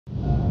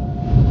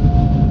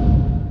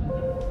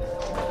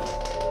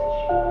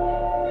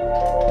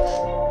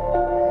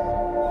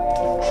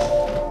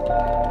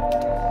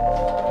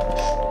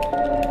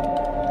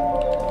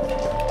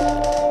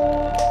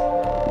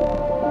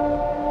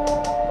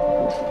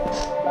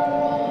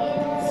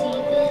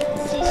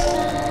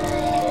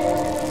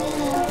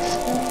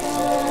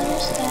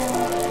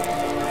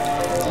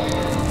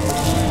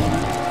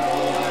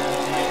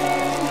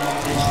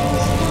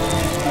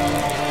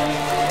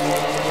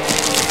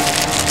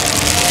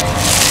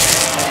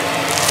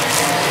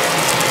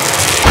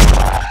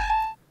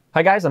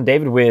Hi guys, I'm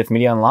David with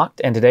Media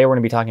Unlocked, and today we're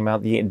going to be talking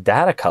about the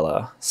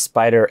Datacolor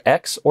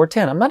SpyderX or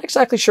 10. I'm not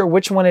exactly sure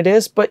which one it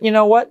is, but you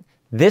know what?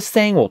 This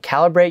thing will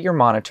calibrate your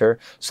monitor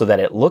so that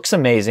it looks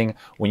amazing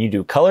when you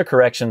do color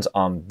corrections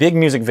on big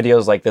music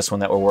videos like this one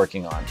that we're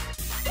working on.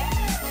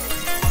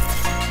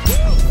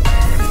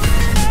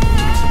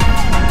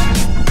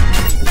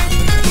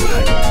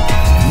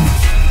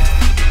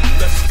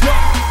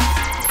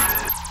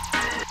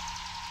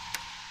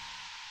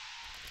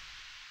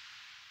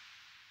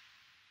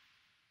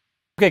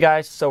 Okay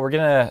guys, so we're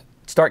gonna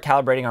start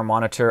calibrating our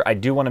monitor. I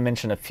do want to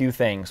mention a few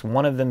things.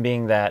 One of them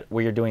being that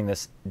we are doing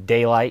this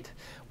daylight.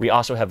 We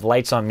also have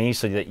lights on me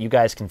so that you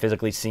guys can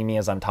physically see me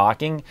as I'm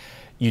talking.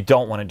 You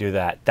don't want to do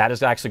that. That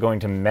is actually going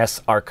to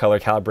mess our color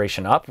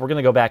calibration up. We're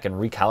gonna go back and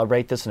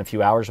recalibrate this in a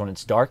few hours when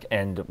it's dark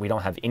and we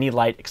don't have any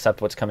light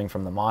except what's coming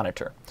from the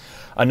monitor.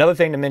 Another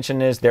thing to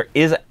mention is there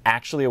is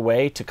actually a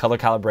way to color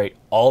calibrate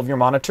all of your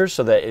monitors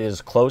so that it is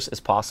as close as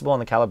possible on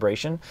the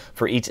calibration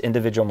for each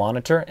individual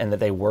monitor and that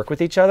they work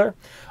with each other.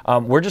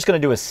 We're just gonna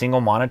do a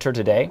single monitor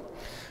today.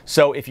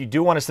 So if you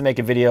do want us to make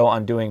a video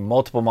on doing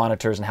multiple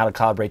monitors and how to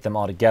calibrate them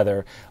all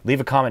together,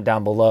 leave a comment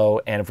down below,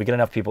 and if we get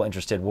enough people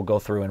interested, we'll go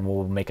through and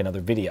we'll make another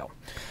video.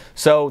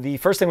 So the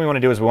first thing we want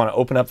to do is we want to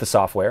open up the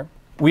software.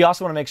 We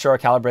also want to make sure our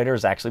calibrator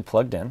is actually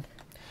plugged in.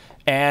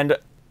 And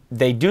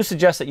they do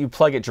suggest that you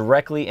plug it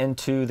directly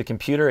into the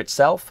computer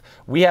itself.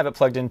 We have it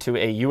plugged into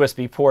a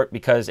USB port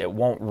because it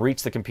won't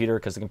reach the computer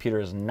because the computer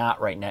is not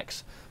right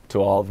next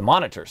to all the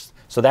monitors.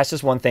 So that's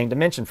just one thing to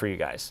mention for you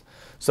guys.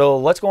 So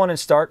let's go on and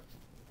start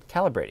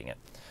calibrating it.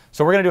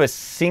 So we're going to do a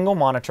single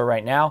monitor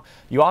right now.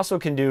 You also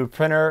can do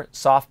printer,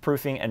 soft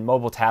proofing, and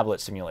mobile tablet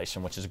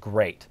simulation, which is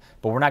great,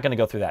 but we're not going to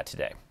go through that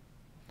today.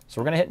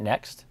 So we're going to hit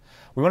next.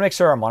 We want to make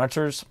sure our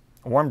monitor's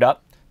warmed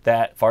up,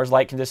 that as far as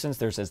light conditions,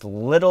 there's as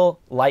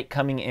little light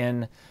coming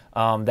in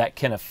that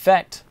can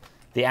affect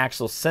the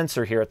actual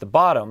sensor here at the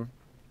bottom,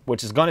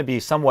 which is going to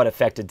be somewhat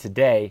affected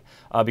today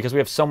because we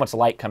have so much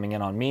light coming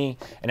in on me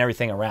and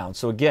everything around.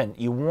 So again,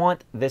 you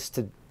want this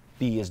to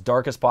be as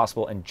dark as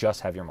possible and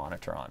just have your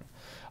monitor on.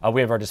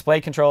 We have our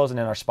display controls and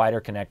then our Spyder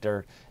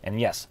connector. And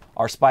yes,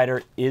 our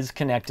Spyder is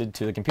connected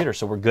to the computer,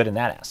 so we're good in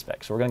that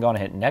aspect. So we're gonna go on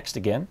and hit next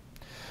again.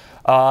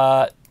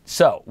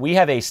 So we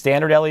have a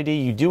standard LED.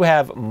 You do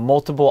have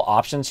multiple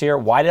options here.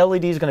 Wide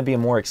LED is gonna be a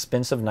more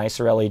expensive,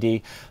 nicer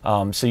LED.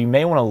 So you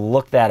may wanna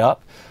look that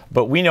up,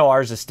 but we know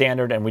ours is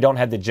standard and we don't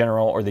have the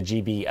general or the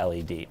GB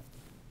LED.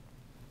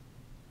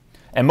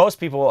 And most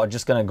people are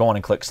just gonna go on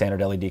and click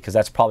standard LED because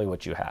that's probably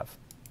what you have.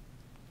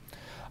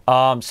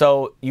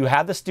 So you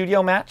have the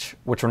studio match,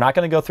 which we're not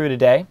going to go through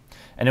today.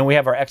 And then we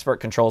have our expert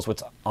controls,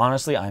 which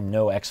honestly, I'm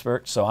no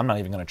expert, so I'm not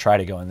even going to try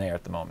to go in there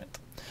at the moment.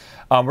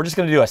 We're just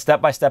going to do a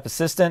step-by-step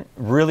assistant,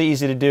 really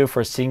easy to do for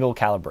a single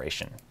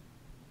calibration.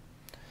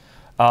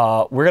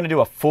 We're going to do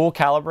a full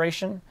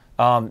calibration.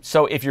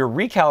 So if you're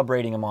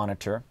recalibrating a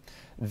monitor,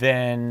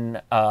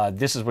 then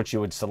this is what you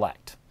would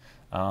select.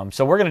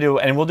 So we're going to do,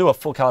 and we'll do a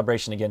full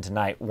calibration again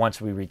tonight once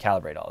we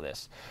recalibrate all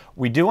this.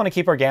 We do want to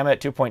keep our gamma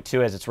at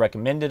 2.2 as it's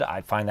recommended. I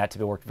find that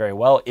to work very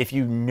well. If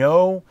you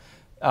know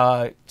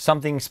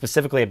something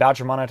specifically about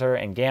your monitor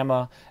and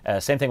gamma,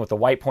 same thing with the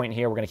white point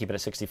here, we're going to keep it at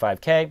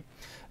 65K,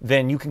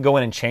 then you can go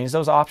in and change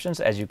those options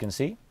as you can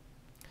see.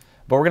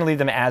 But we're going to leave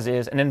them as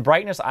is. And then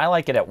brightness, I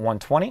like it at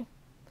 120.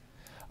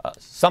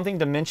 Something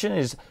to mention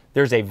is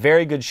there's a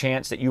very good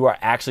chance that you are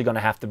actually going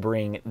to have to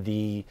bring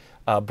the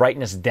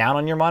brightness down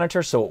on your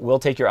monitor, so it will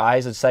take your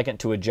eyes a second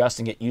to adjust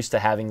and get used to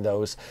having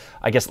those,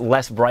 I guess,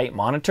 less bright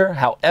monitor.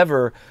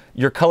 However,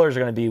 your colors are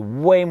going to be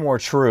way more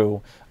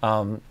true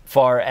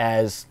far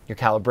as your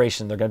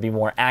calibration. They're going to be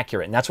more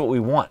accurate, and that's what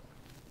we want.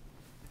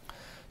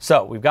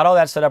 So we've got all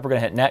that set up. We're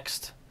going to hit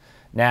next.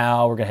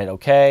 Now we're going to hit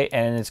OK,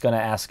 and it's going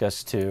to ask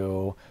us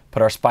to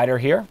put our Spyder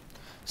here.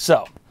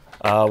 So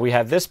we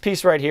have this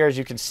piece right here, as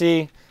you can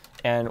see,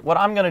 and what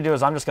I'm going to do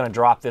is I'm just going to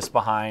drop this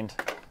behind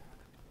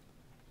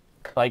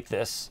like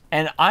this,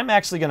 and I'm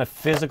actually going to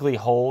physically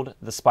hold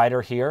the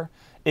Spyder here.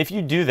 If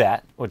you do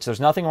that, which there's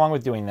nothing wrong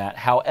with doing that,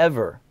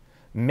 however,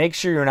 make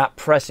sure you're not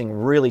pressing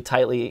really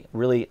tightly,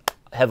 really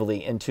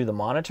heavily into the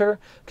monitor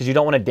because you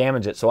don't want to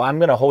damage it. So I'm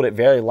going to hold it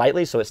very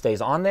lightly so it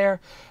stays on there.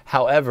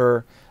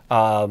 However,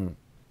 I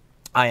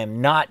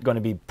am not going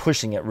to be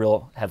pushing it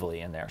real heavily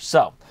in there.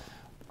 So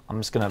I'm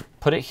just going to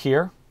put it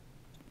here.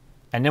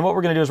 And then what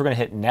we're going to do is we're going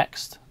to hit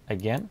next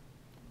again.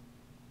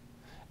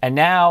 And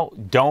now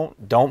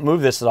don't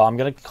move this at all. I'm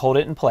going to hold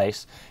it in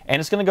place. And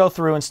it's going to go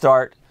through and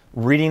start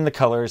reading the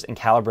colors and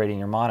calibrating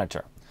your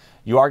monitor.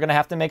 You are going to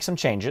have to make some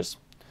changes.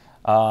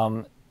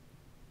 So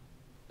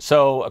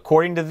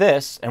according to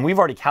this, and we've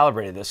already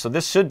calibrated this, so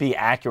this should be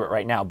accurate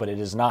right now, but it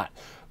is not.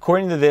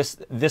 According to this,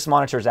 this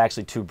monitor is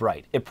actually too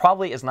bright. It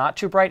probably is not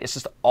too bright. It's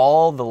just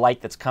all the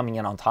light that's coming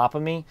in on top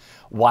of me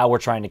while we're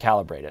trying to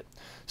calibrate it.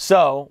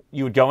 So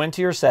you would go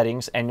into your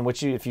settings, and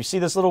if you see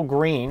this little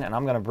green, and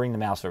I'm going to bring the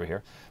mouse over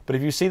here, but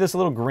if you see this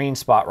little green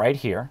spot right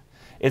here,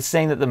 it's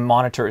saying that the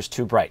monitor is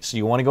too bright. So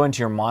you want to go into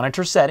your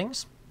monitor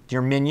settings,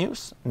 your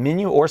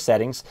menu or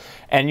settings,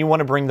 and you want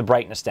to bring the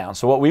brightness down.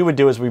 So what we would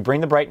do is we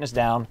bring the brightness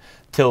down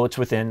till it's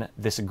within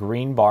this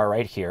green bar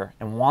right here.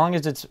 And as long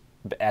as it's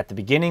at the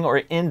beginning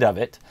or end of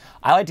it,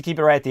 I like to keep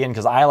it right at the end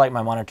because I like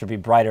my monitor to be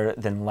brighter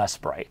than less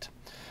bright.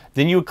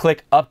 Then you would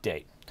click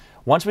update.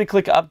 Once we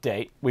click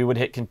update, we would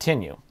hit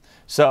continue.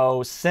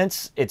 So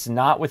since it's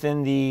not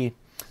within the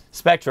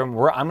spectrum,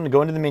 I'm going to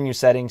go into the menu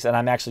settings and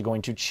I'm actually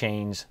going to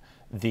change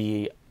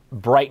the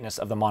brightness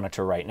of the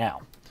monitor right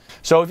now.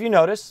 So if you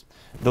notice,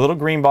 the little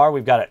green bar,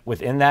 we've got it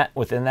within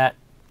that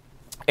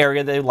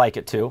area they'd like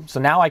it to. So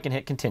now I can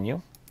hit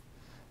continue,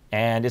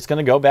 and it's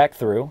going to go back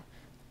through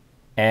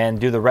and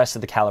do the rest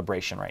of the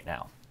calibration right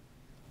now.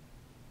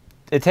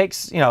 It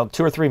takes, 2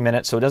 or 3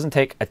 minutes, so it doesn't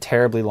take a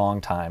terribly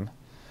long time.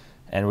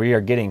 And we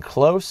are getting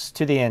close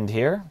to the end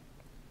here.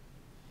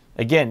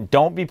 Again,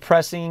 don't be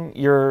pressing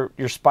your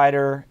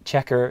Spyder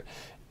checker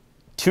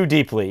too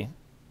deeply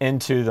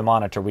into the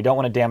monitor. We don't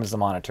want to damage the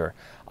monitor.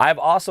 I've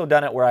also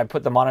done it where I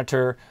put the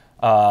monitor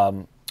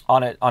on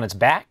its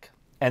back,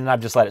 and then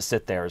I've just let it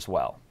sit there as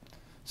well.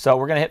 So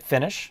we're going to hit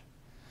finish.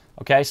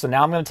 Okay, so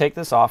now I'm going to take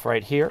this off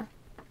right here,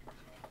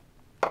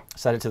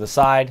 set it to the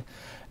side,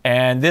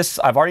 and this,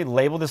 I've already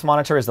labeled this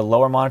monitor as the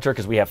lower monitor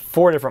because we have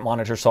 4 different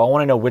monitors, so I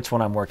want to know which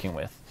one I'm working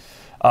with.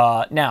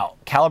 Now,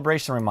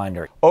 calibration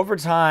reminder. Over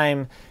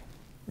time,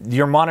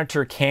 your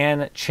monitor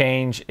can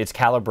change its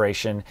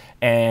calibration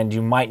and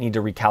you might need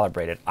to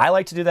recalibrate it. I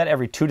like to do that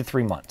every 2 to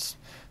 3 months.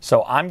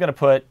 So I'm going to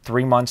put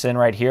 3 months in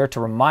right here to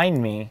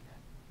remind me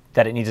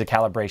that it needs a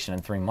calibration in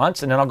 3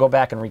 months, and then I'll go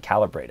back and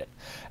recalibrate it.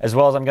 As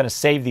well as I'm going to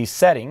save these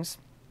settings.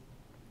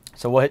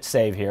 So we'll hit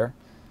save here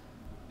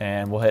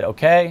and we'll hit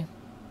OK,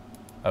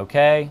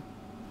 OK,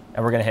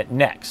 and we're going to hit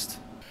next.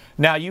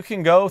 Now you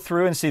can go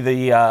through and see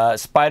the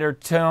Spyder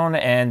tone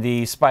and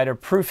the Spyder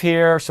proof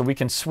here, so we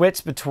can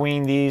switch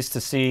between these to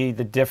see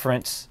the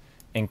difference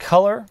in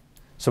color.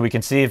 So we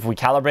can see if we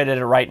calibrated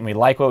it right and we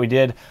like what we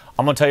did.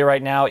 I'm gonna tell you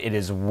right now, it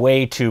is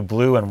way too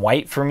blue and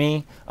white for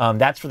me.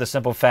 That's for the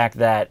simple fact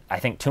that I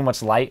think too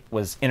much light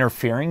was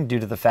interfering due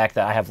to the fact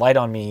that I have light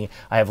on me,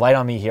 I have light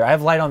on me here, I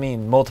have light on me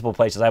in multiple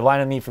places. I have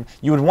light on me from,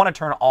 you would wanna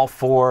turn all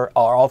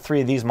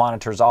 3 of these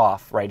monitors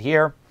off right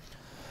here,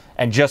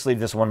 and just leave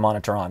this one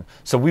monitor on.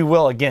 So we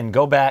will, again,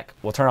 go back,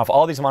 we'll turn off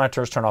all these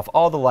monitors, turn off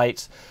all the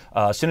lights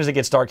as soon as it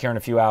gets dark here in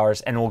a few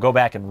hours, and we'll go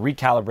back and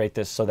recalibrate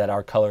this so that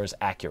our color is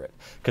accurate.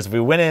 Because if we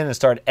went in and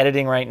started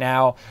editing right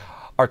now,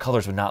 our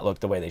colors would not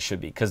look the way they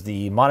should be because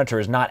the monitor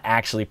is not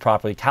actually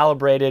properly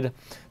calibrated.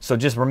 So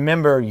just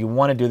remember, you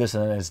want to do this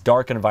in as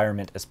dark an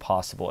environment as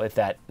possible if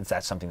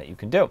that's something that you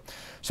can do.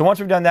 So once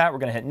we've done that, we're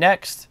going to hit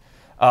next.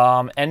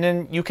 And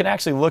then you can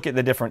actually look at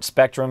the different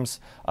spectrums,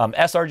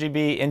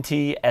 sRGB,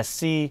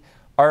 NTSC,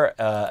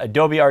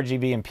 Adobe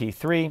RGB, and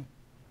P3.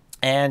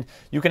 And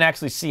you can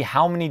actually see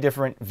how many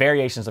different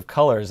variations of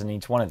colors in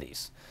each one of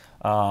these.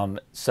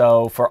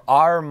 So for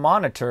our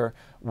monitor,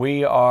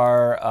 we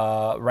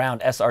are around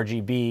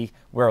sRGB.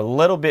 We're a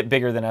little bit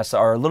bigger than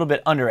or a little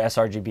bit under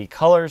sRGB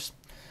colors.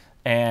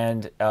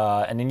 And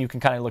then you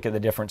can kind of look at the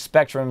different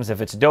spectrums.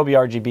 If it's Adobe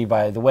RGB,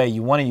 by the way,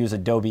 you want to use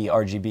Adobe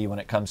RGB when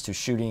it comes to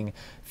shooting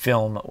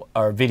film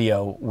or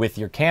video with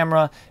your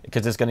camera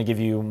because it's going to give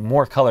you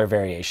more color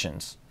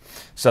variations.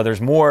 So there's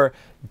more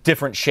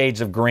different shades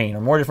of green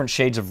or more different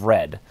shades of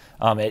red.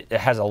 It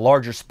has a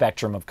larger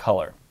spectrum of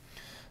color.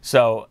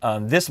 So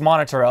this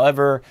monitor,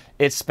 however,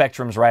 its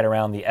spectrum's right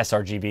around the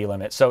sRGB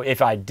limit. So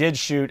if I did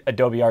shoot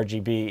Adobe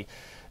RGB,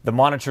 the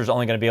monitor is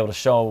only going to be able to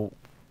show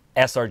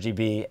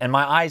sRGB, and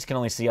my eyes can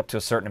only see up to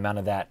a certain amount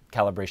of that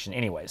calibration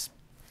anyways.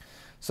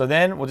 So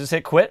then we'll just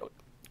hit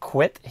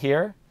quit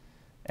here,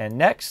 and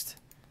next,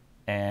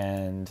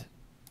 and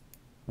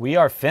we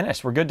are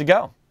finished. We're good to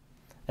go.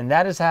 And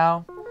that is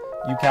how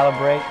you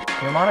calibrate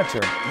your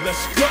monitor.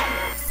 Let's go!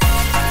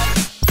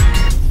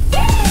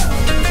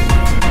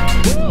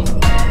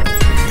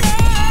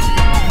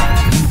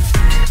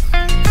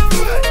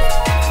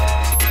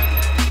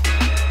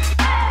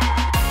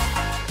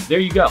 There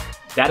you go.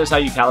 That is how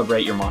you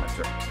calibrate your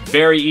monitor.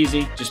 Very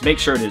easy. Just make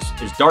sure it is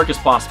as dark as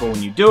possible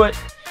when you do it.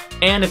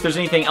 And if there's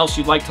anything else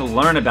you'd like to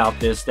learn about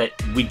this that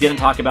we didn't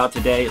talk about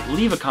today,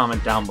 leave a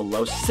comment down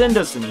below. Send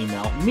us an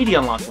email,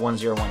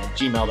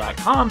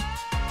 MediaUnlocked101@gmail.com.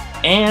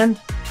 And,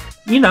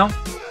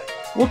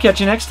 we'll catch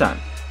you next time.